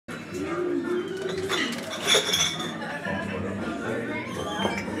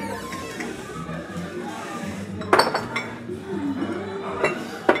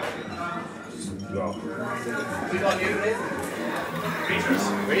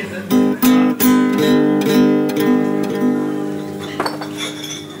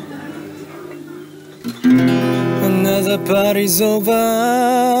Another party's over.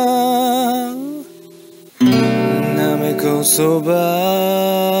 なめこ蕎麦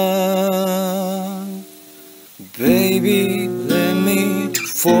Baby, let me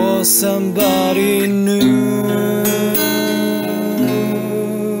for somebody new.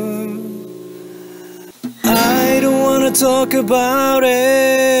 I don't wanna talk about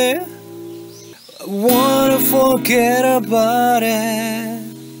it. I wanna forget about it.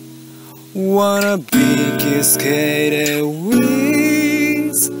 Wanna be cascaded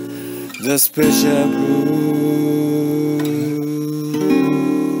with the special brew.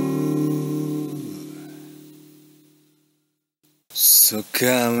 So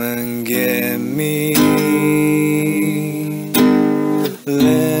come and get me.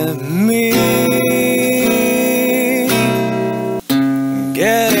 Let me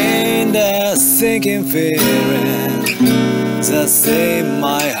get in that sinking feeling that say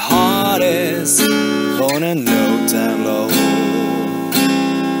my heart is on a no time low.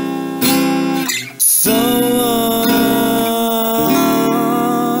 So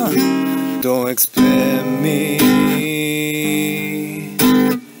don't expect me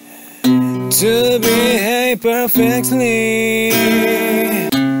to behave perfectly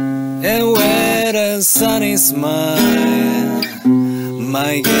and with a sunny smile.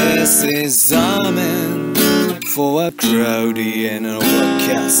 My guess is I'm in for a crowdy and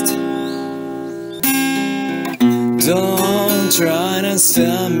overcast. Don't try to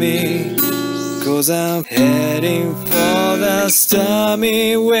stop me, 'cause I'm heading for the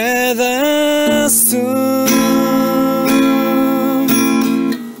stormy weather soon.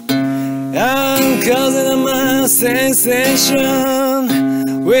 I'm causing my sensation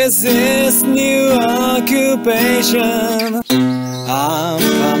with this new occupation. I'm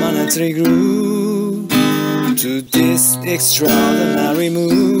permanently glued to this extraordinary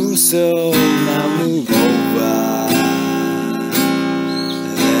move, so now move over.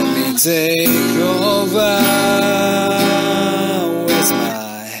 Let me take over with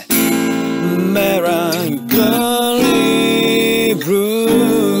my melancholy brew.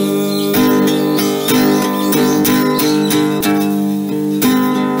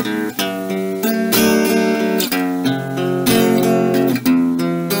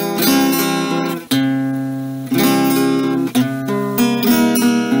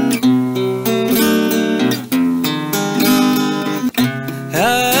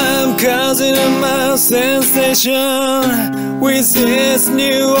 Causing my sensation with this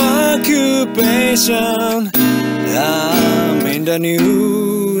new occupation. I'm in the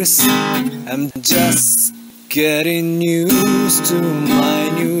news. I'm just getting used to my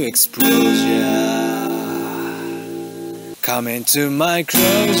new exposure. Coming to my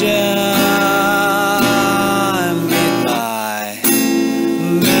closure. I'm in my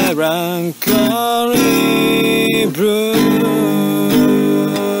melancholy brew.